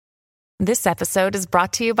This episode is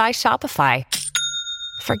brought to you by Shopify.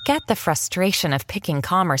 Forget the frustration of picking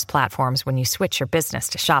commerce platforms when you switch your business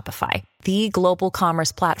to Shopify, the global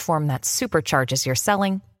commerce platform that supercharges your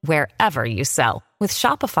selling wherever you sell. With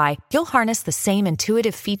Shopify, you'll harness the same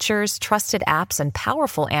intuitive features, trusted apps, and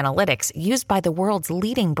powerful analytics used by the world's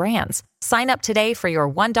leading brands. Sign up today for your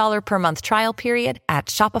 $1 per month trial period at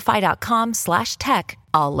shopify.com/tech,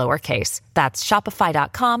 all lowercase. That's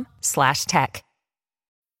shopify.com/tech.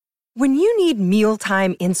 When you need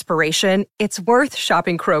mealtime inspiration, it's worth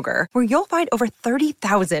shopping Kroger, where you'll find over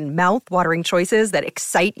 30,000 mouth-watering choices that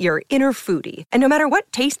excite your inner foodie. And no matter what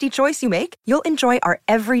tasty choice you make, you'll enjoy our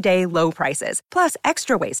everyday low prices, plus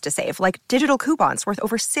extra ways to save, like digital coupons worth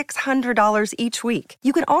over $600 each week.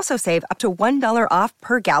 You can also save up to $1 off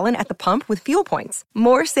per gallon at the pump with fuel points.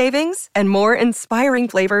 More savings and more inspiring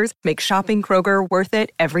flavors make shopping Kroger worth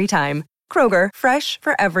it every time. Kroger, fresh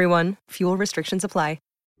for everyone. Fuel restrictions apply.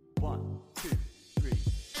 1, 2, 3,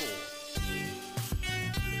 4.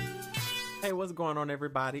 Hey, what's going on,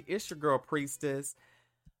 everybody? It's your girl, Priestess.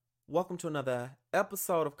 Welcome to another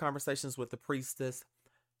episode of Conversations with the Priestess.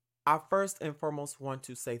 I first and foremost want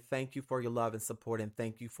to say thank you for your love and support, and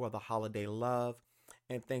thank you for the holiday love,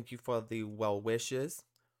 and thank you for the well wishes.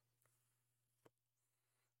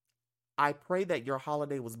 I pray that your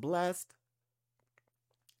holiday was blessed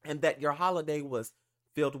and that your holiday was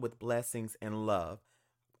filled with blessings and love.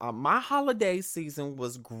 My holiday season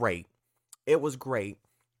was great. It was great.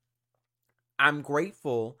 I'm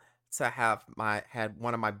grateful to have had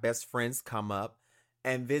one of my best friends come up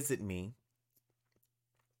and visit me.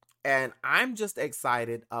 And I'm just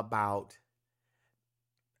excited about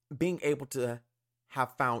being able to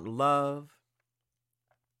have found love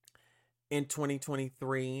in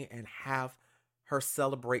 2023 and have her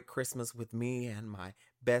celebrate Christmas with me and my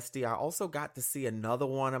bestie. I also got to see another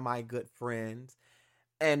one of my good friends.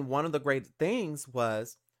 And one of the great things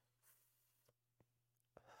was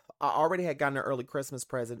I already had gotten an early Christmas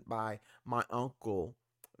present by my uncle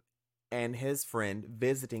and his friend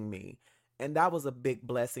visiting me. And that was a big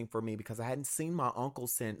blessing for me because I hadn't seen my uncle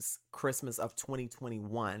since Christmas of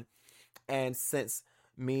 2021. And since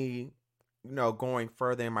me, going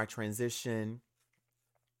further in my transition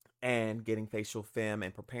and getting facial film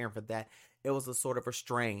and preparing for that, it was a sort of a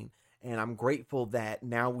strain. And I'm grateful that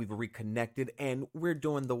now we've reconnected and we're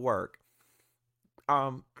doing the work.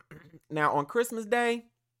 Now on Christmas Day,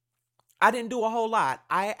 I didn't do a whole lot.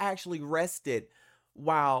 I actually rested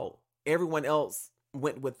while everyone else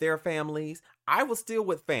went with their families. I was still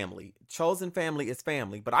with family. Chosen family is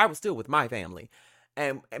family, but I was still with my family.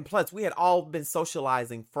 And plus, we had all been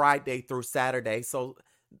socializing Friday through Saturday. So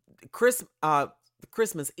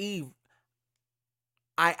Christmas Eve,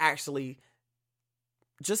 I actually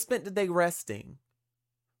just spent the day resting.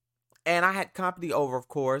 And I had company over, of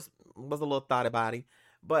course. Was a little thoughty body.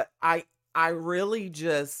 But I really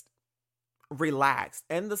just relaxed.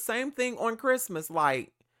 And the same thing on Christmas.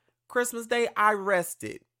 Like Christmas Day, I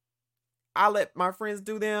rested. I let my friends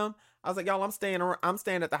do them. I was like, y'all, I'm staying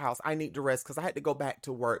at the house. I need to rest because I had to go back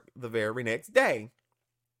to work the very next day.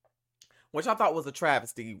 Which I thought was a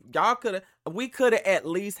travesty. We could have at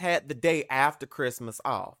least had the day after Christmas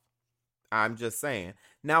off. I'm just saying.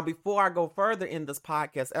 Now, before I go further in this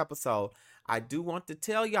podcast episode, I do want to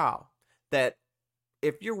tell y'all that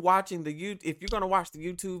if you're watching if you're going to watch the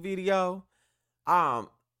YouTube video, I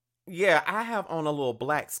have on a little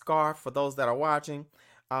black scarf for those that are watching,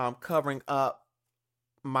 covering up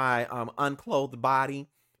my unclothed body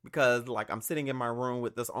because I'm sitting in my room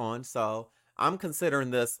with this on. So I'm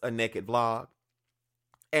considering this a naked vlog.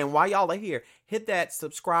 And while y'all are here, hit that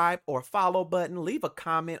subscribe or follow button. Leave a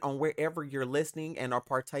comment on wherever you're listening and are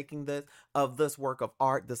partaking of this work of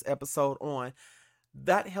art, this episode on.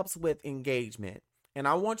 That helps with engagement. And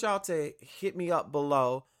I want y'all to hit me up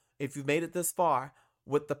below if you've made it this far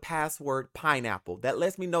with the password pineapple. That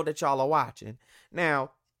lets me know that y'all are watching.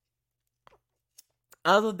 Now,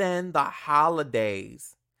 other than the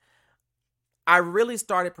holidays, I really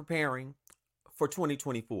started preparing for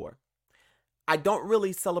 2024. I don't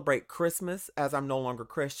really celebrate Christmas as I'm no longer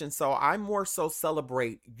Christian, so I more so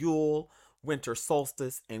celebrate Yule, winter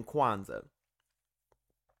solstice, and Kwanzaa.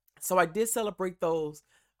 So I did celebrate those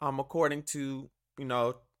according to,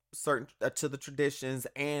 certain to the traditions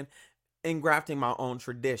and engrafting my own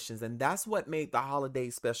traditions. And that's what made the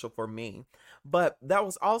holidays special for me. But that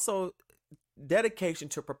was also dedication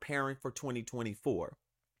to preparing for 2024.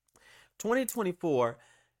 2024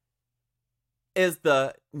 is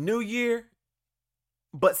the new year,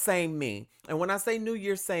 but same me. And when I say new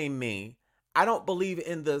year, same me, I don't believe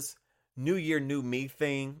in this new year, new me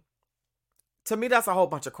thing. To me, that's a whole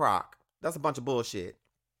bunch of crock. That's a bunch of bullshit.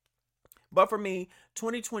 But for me,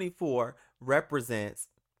 2024 represents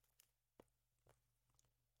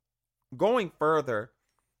going further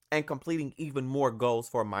and completing even more goals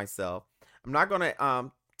for myself. I'm not going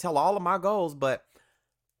to tell all of my goals, but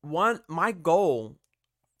my goal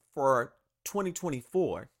for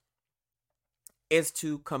 2024 is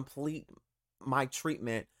to complete my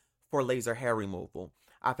treatment for laser hair removal.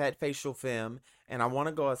 I've had facial fem, and I want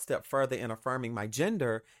to go a step further in affirming my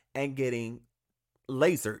gender and getting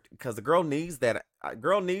lasered, because the girl needs that.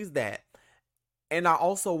 Girl needs that. And I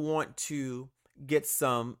also want to get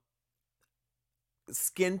some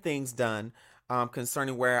skin things done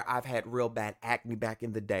concerning where I've had real bad acne back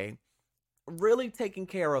in the day. Really taking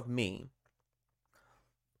care of me.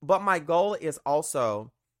 But my goal is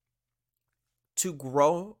also to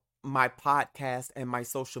grow my podcast and my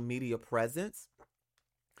social media presence.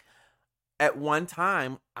 At one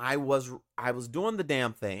time, I was doing the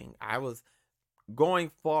damn thing. I was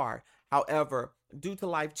going far. However, due to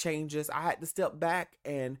life changes, I had to step back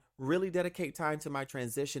and really dedicate time to my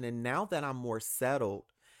transition. And now that I'm more settled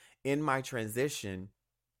in my transition,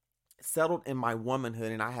 settled in my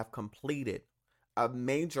womanhood, and I have completed a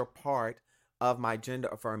major part of my gender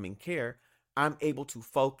affirming care, I'm able to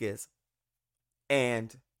focus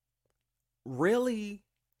and really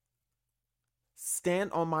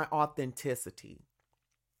stand on my authenticity.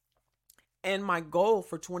 And my goal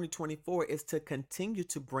for 2024 is to continue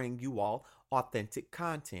to bring you all authentic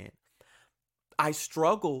content. I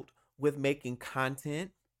struggled with making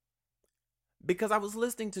content because I was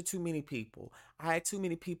listening to too many people. I had too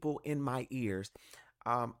many people in my ears.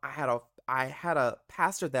 I had a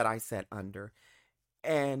pastor that I sat under,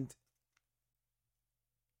 and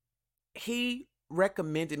he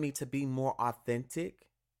recommended me to be more authentic.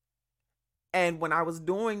 And when I was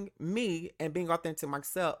doing me and being authentic to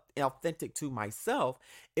myself,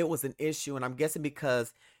 it was an issue. And I'm guessing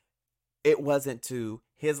because it wasn't to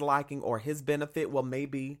his liking or his benefit. Well,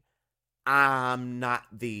 maybe I'm not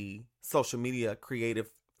the social media creative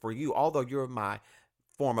for you, although you're my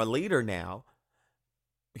former leader now.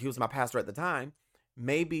 He was my pastor at the time.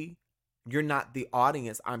 Maybe you're not the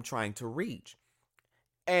audience I'm trying to reach.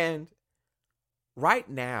 And right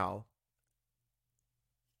now,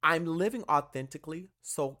 I'm living authentically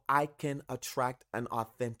so I can attract an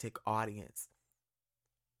authentic audience.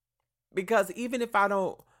 Because even if I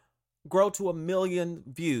don't grow to 1 million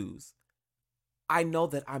views, I know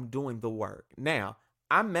that I'm doing the work. Now,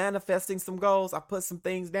 I'm manifesting some goals. I put some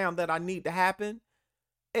things down that I need to happen.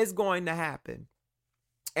 It's going to happen.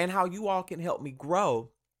 And how you all can help me grow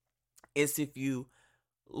is if you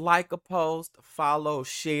like a post, follow,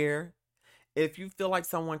 share. If you feel like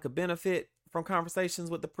someone could benefit from conversations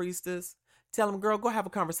with the priestess, tell them, girl, go have a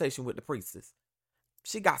conversation with the priestess.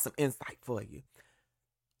 She got some insight for you.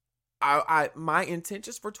 My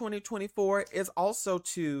intentions for 2024 is also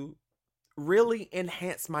to really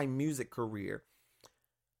enhance my music career.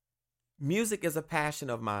 Music is a passion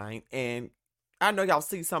of mine, and I know y'all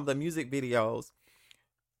see some of the music videos.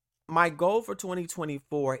 My goal for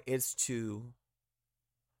 2024 is to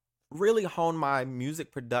really hone my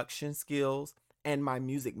music production skills and my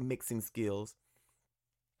music mixing skills.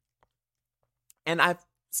 And I've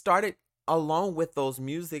started, along with those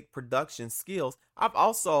music production skills, I've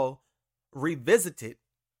also revisited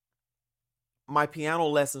my piano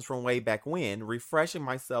lessons from way back when, refreshing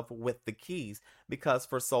myself with the keys, because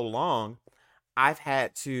for so long I've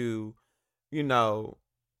had to,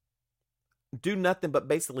 do nothing but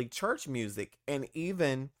basically church music. And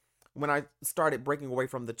even when I started breaking away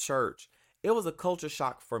from the church, it was a culture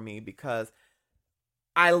shock for me because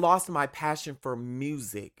I lost my passion for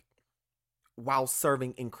music while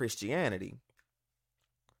serving in Christianity.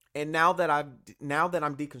 And now that I'm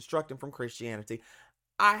deconstructing from Christianity,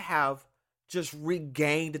 I have just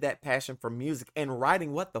regained that passion for music and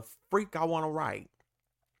writing what the freak I want to write.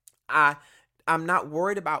 I'm not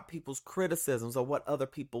worried about people's criticisms or what other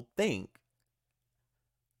people think.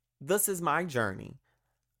 This is my journey.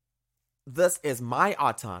 This is my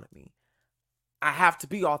autonomy. I have to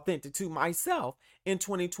be authentic to myself in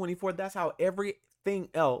 2024. That's how everything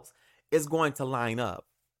else is going to line up.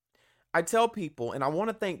 I tell people, and I want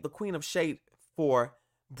to thank the Queen of Shade for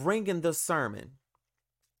bringing this sermon.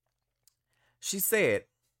 She said,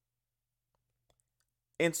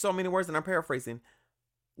 in so many words, and I'm paraphrasing,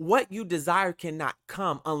 what you desire cannot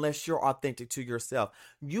come unless you're authentic to yourself.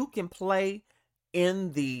 You can play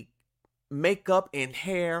in the makeup and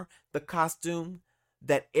hair, the costume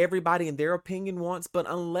that everybody in their opinion wants, but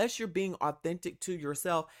unless you're being authentic to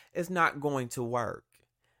yourself, it's not going to work.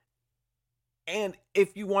 And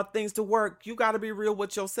if you want things to work, you got to be real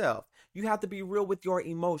with yourself. You have to be real with your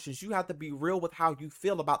emotions. You have to be real with how you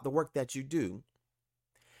feel about the work that you do.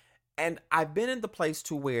 And I've been in the place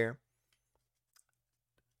to where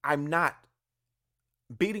I'm not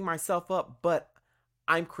beating myself up, but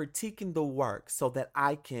I'm critiquing the work so that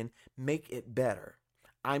I can make it better.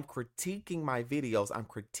 I'm critiquing my videos. I'm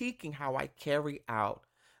critiquing how I carry out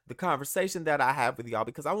the conversation that I have with y'all,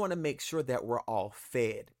 because I want to make sure that we're all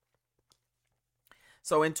fed.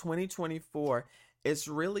 So in 2024, it's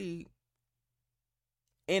really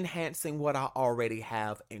enhancing what I already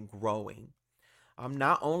have and growing.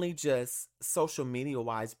 Not only just social media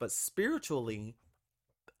wise, but spiritually,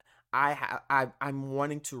 I'm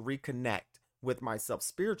wanting to reconnect with myself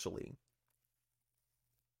spiritually.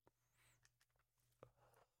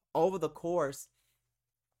 Over the course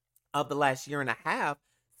of the last year and a half,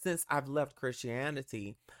 since I've left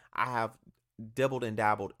Christianity, I have dabbled and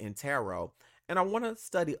dabbled in tarot, and I want to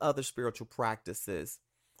study other spiritual practices.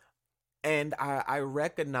 And I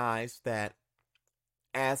recognize that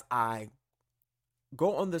as I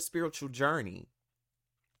go on the spiritual journey,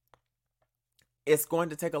 it's going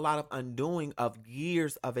to take a lot of undoing of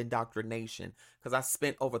years of indoctrination, because I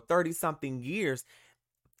spent over 30 something years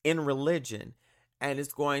in religion, and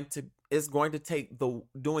it's going to take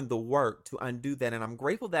doing the work to undo that. And I'm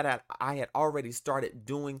grateful that I had already started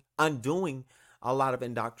undoing a lot of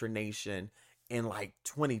indoctrination in like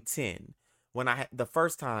 2010, when I had the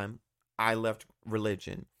first time I left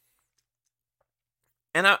religion.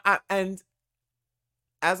 And and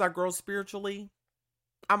as I grow spiritually,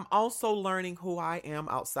 I'm also learning who I am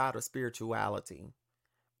outside of spirituality.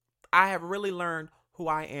 I have really learned who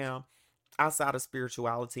I am outside of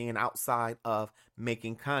spirituality and outside of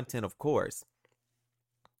making content, of course.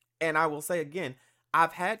 And I will say again,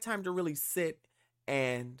 I've had time to really sit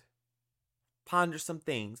and ponder some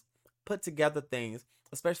things, put together things,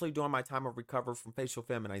 especially during my time of recovery from facial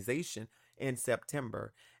feminization in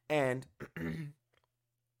September. And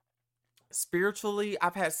spiritually,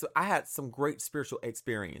 I had some great spiritual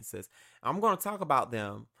experiences. I'm going to talk about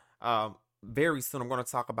them very soon. I'm going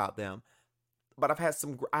to talk about them. But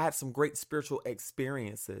I had some great spiritual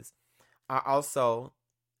experiences. I also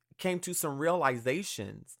came to some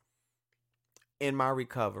realizations in my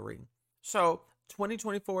recovery. So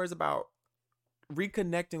 2024 is about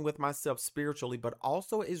reconnecting with myself spiritually, but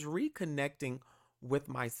also is reconnecting with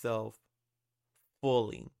myself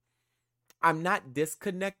fully. I'm not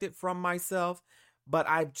disconnected from myself, but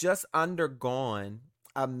I've just undergone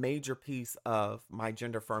a major piece of my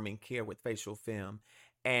gender affirming care with facial femme,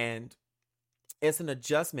 and it's an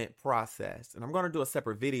adjustment process. And I'm going to do a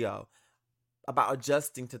separate video about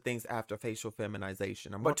adjusting to things after facial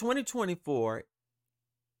feminization. But 2024,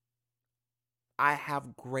 I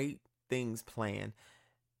have great things planned,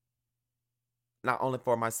 not only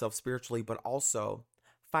for myself spiritually, but also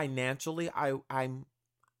financially. I'm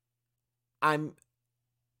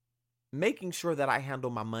making sure that I handle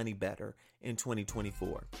my money better in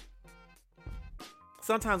 2024.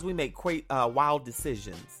 Sometimes we make wild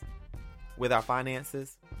decisions with our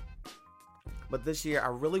finances, but this year I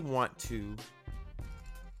really want to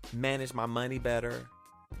manage my money better,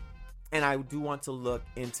 and I do want to look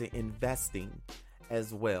into investing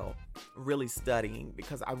as well, really studying,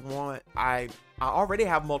 because I already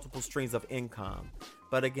have multiple streams of income,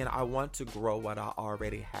 but again, I want to grow what I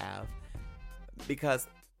already have, because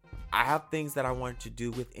I have things that I want to do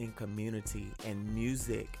within community, and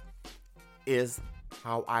music is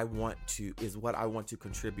what I want to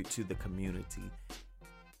contribute to the community.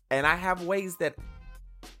 And I have ways that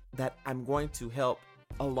I'm going to help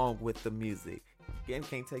along with the music. Again,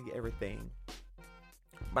 can't tell you everything,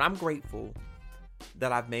 but I'm grateful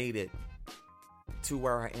that I've made it to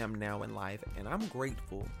where I am now in life. And I'm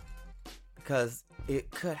grateful because it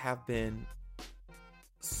could have been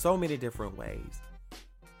so many different ways.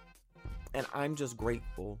 And I'm just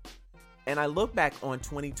grateful. And I look back on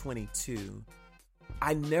 2022,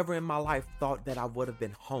 I never in my life thought that I would have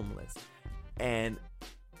been homeless. And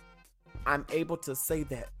I'm able to say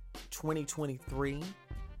that 2023,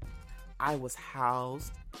 I was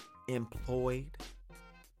housed, employed,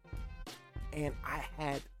 and I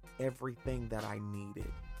had everything that I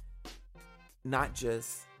needed. Not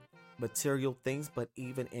just material things, but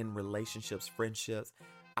even in relationships, friendships.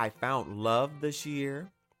 I found love this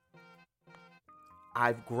year.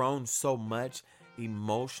 I've grown so much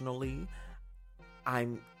emotionally.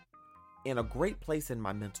 I'm in a great place in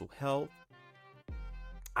my mental health.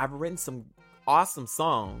 I've written some awesome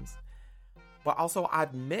songs, but also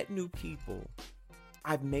I've met new people.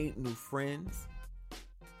 I've made new friends,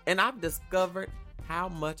 and I've discovered how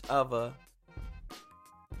much of a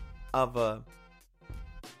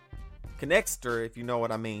connector, if you know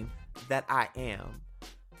what I mean, that I am.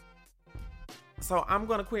 So I'm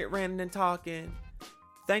going to quit ranting and talking.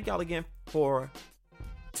 Thank y'all again for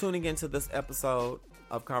tuning into this episode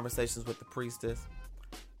of Conversations with the Priestess.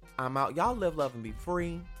 I'm out. Y'all live, love, and be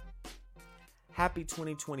free. Happy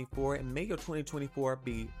 2024, and may your 2024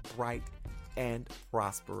 be bright and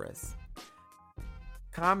prosperous.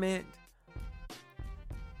 Comment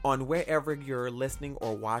on wherever you're listening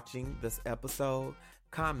or watching this episode.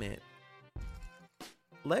 Comment.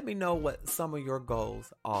 Let me know what some of your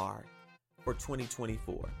goals are for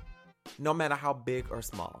 2024, no matter how big or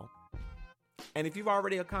small. And if you've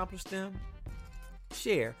already accomplished them,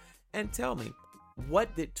 share and tell me,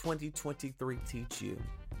 what did 2023 teach you?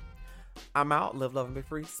 I'm out. Live, love, and be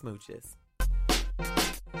free. Smooches.